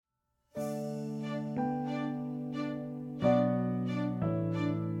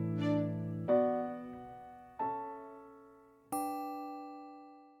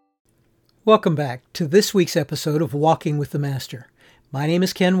Welcome back to this week's episode of Walking with the Master. My name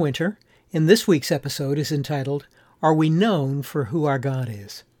is Ken Winter, and this week's episode is entitled, Are We Known for Who Our God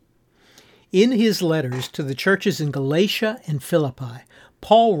Is? In his letters to the churches in Galatia and Philippi,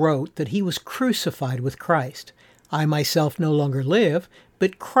 Paul wrote that he was crucified with Christ. I myself no longer live,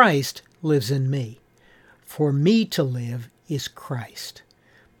 but Christ lives in me. For me to live is Christ.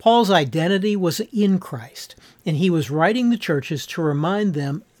 Paul's identity was in Christ, and he was writing the churches to remind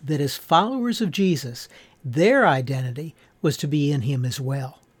them that as followers of Jesus, their identity was to be in him as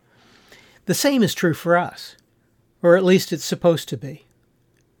well. The same is true for us, or at least it's supposed to be.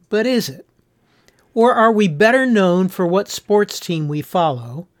 But is it? Or are we better known for what sports team we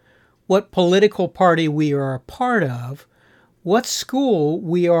follow, what political party we are a part of, what school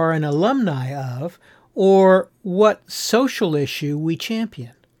we are an alumni of, or what social issue we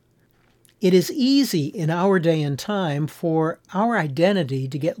champion? It is easy in our day and time for our identity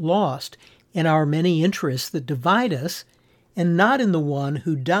to get lost in our many interests that divide us and not in the one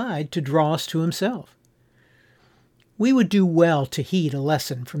who died to draw us to himself. We would do well to heed a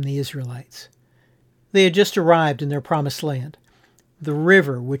lesson from the Israelites. They had just arrived in their promised land. The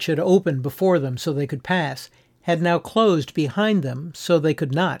river, which had opened before them so they could pass, had now closed behind them so they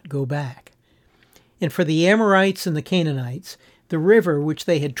could not go back. And for the Amorites and the Canaanites, the river which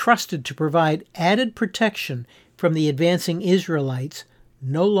they had trusted to provide added protection from the advancing Israelites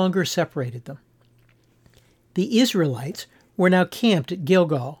no longer separated them. The Israelites were now camped at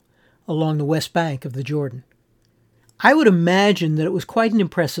Gilgal, along the west bank of the Jordan. I would imagine that it was quite an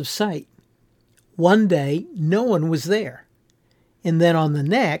impressive sight. One day, no one was there. And then on the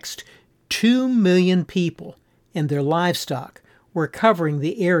next, 2 million people and their livestock were covering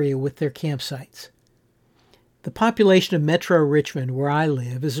the area with their campsites. The population of Metro Richmond, where I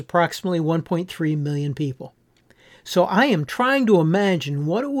live, is approximately 1.3 million people. So I am trying to imagine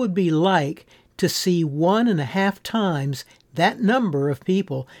what it would be like to see 1.5 times that number of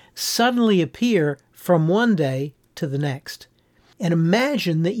people suddenly appear from one day to the next. And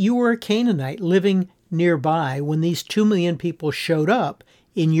imagine that you were a Canaanite living nearby when these 2 million people showed up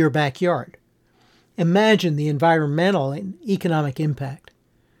in your backyard. Imagine the environmental and economic impact.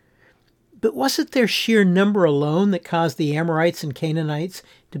 But was it their sheer number alone that caused the Amorites and Canaanites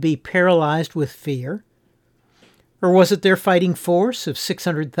to be paralyzed with fear? Or was it their fighting force of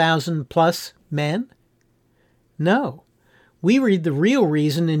 600,000 plus men? No. We read the real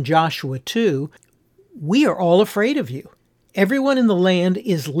reason in Joshua 2. We are all afraid of you. Everyone in the land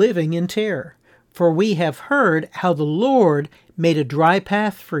is living in terror, for we have heard how the Lord made a dry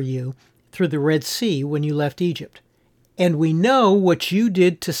path for you through the Red Sea when you left Egypt. And we know what you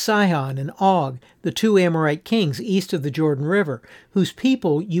did to Sihon and Og, the 2 Amorite kings east of the Jordan River, whose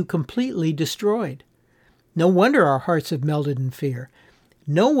people you completely destroyed. No wonder our hearts have melted in fear.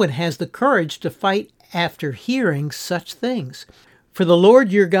 No one has the courage to fight after hearing such things. For the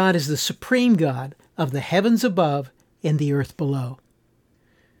Lord your God is the supreme God of the heavens above and the earth below.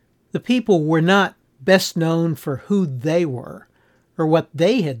 The people were not best known for who they were or what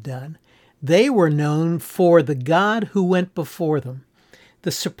they had done. They were known for the God who went before them,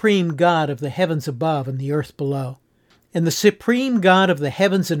 the supreme God of the heavens above and the earth below. And the supreme God of the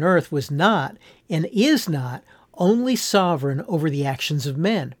heavens and earth was not, and is not, only sovereign over the actions of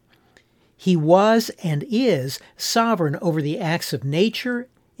men. He was and is sovereign over the acts of nature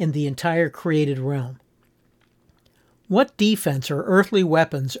and the entire created realm. What defense are earthly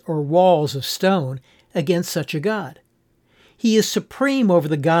weapons or walls of stone against such a God? He is supreme over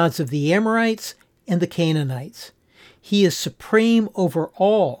the gods of the Amorites and the Canaanites. He is supreme over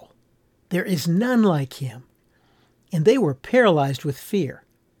all. There is none like him. And they were paralyzed with fear.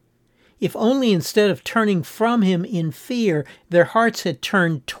 If only instead of turning from him in fear, their hearts had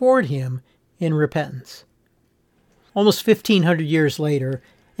turned toward him in repentance. Almost 1,500 years later,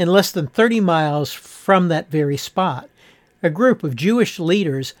 and less than 30 miles from that very spot, a group of Jewish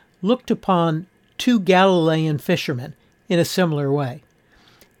leaders looked upon 2 Galilean fishermen in a similar way.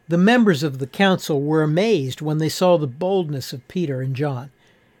 The members of the council were amazed when they saw the boldness of Peter and John,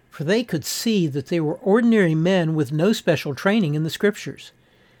 for they could see that they were ordinary men with no special training in the Scriptures.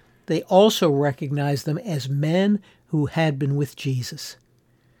 They also recognized them as men who had been with Jesus.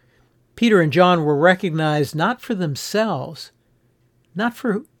 Peter and John were recognized not for themselves, not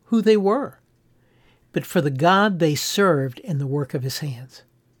for who they were, but for the God they served and the work of his hands.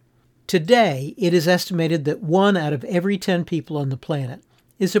 Today, it is estimated that 1 out of every 10 people on the planet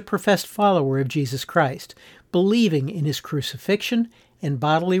is a professed follower of Jesus Christ, believing in his crucifixion and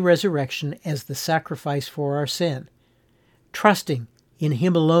bodily resurrection as the sacrifice for our sin, trusting in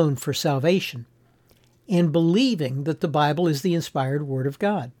him alone for salvation, and believing that the Bible is the inspired Word of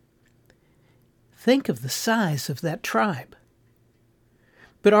God. Think of the size of that tribe.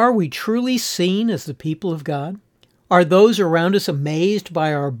 But are we truly seen as the people of God? Are those around us amazed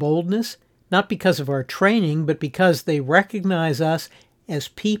by our boldness, not because of our training, but because they recognize us as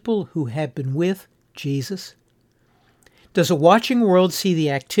people who have been with Jesus? Does a watching world see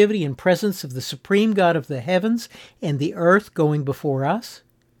the activity and presence of the supreme God of the heavens and the earth going before us?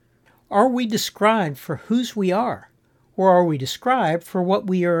 Are we described for whose we are, or are we described for what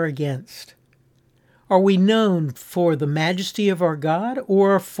we are against? Are we known for the majesty of our God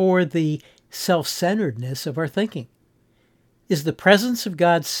or for the self-centeredness of our thinking? Is the presence of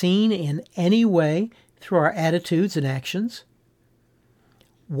God seen in any way through our attitudes and actions?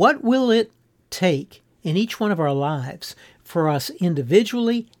 What will it take in each one of our lives for us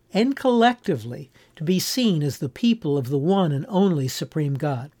individually and collectively to be seen as the people of the one and only supreme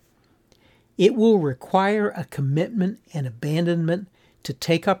God? It will require a commitment and abandonment to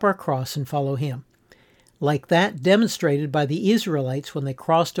take up our cross and follow Him, like that demonstrated by the Israelites when they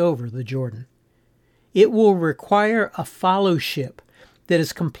crossed over the Jordan. It will require a fellowship that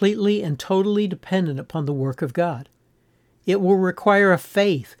is completely and totally dependent upon the work of God. It will require a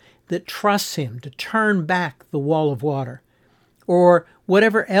faith that trusts Him to turn back the wall of water, or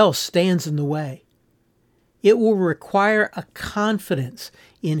whatever else stands in the way. It will require a confidence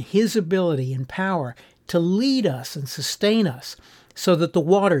in His ability and power to lead us and sustain us so that the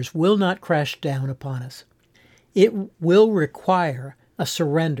waters will not crash down upon us. It will require a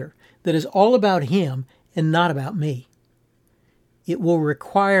surrender that is all about Him and not about me. It will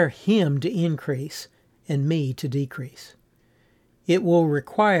require Him to increase and me to decrease. It will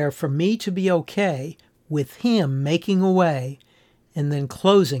require for me to be okay with Him making a way and then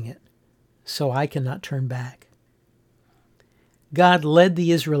closing it so I cannot turn back. God led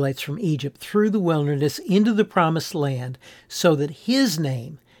the Israelites from Egypt through the wilderness into the promised land so that His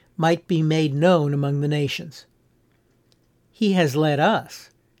name might be made known among the nations. He has led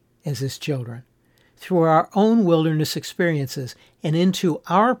us, as His children, through our own wilderness experiences and into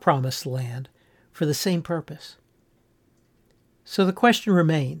our promised land for the same purpose. So the question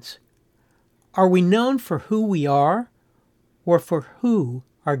remains, are we known for who we are or for who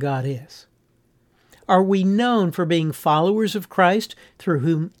our God is? Are we known for being followers of Christ through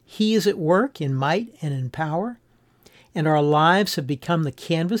whom He is at work in might and in power, and our lives have become the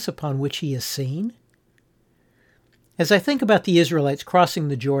canvas upon which He is seen? As I think about the Israelites crossing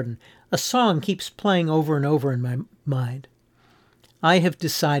the Jordan, a song keeps playing over and over in my mind. I have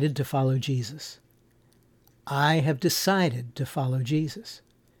decided to follow Jesus. I have decided to follow Jesus.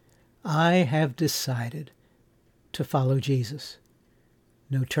 I have decided to follow Jesus.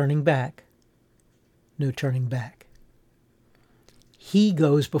 No turning back. No turning back. He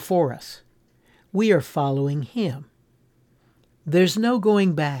goes before us. We are following Him. There's no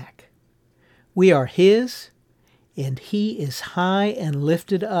going back. We are His, and He is high and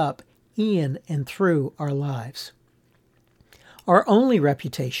lifted up in and through our lives. Our only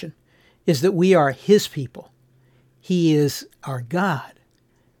reputation is that we are His people. He is our God.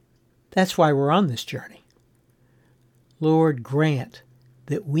 That's why we're on this journey. Lord, grant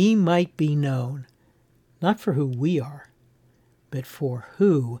that we might be known, not for who we are, but for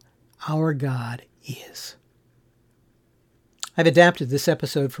who our God is. I've adapted this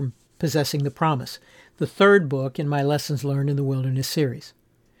episode from Possessing the Promise, the third book in my Lessons Learned in the Wilderness series.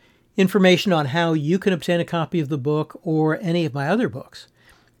 Information on how you can obtain a copy of the book or any of my other books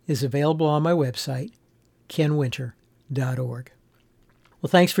is available on my website, kenwinter.org. Well,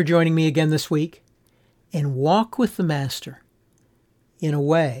 thanks for joining me again this week, and walk with the Master in a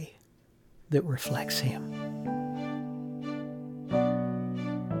way that reflects Him.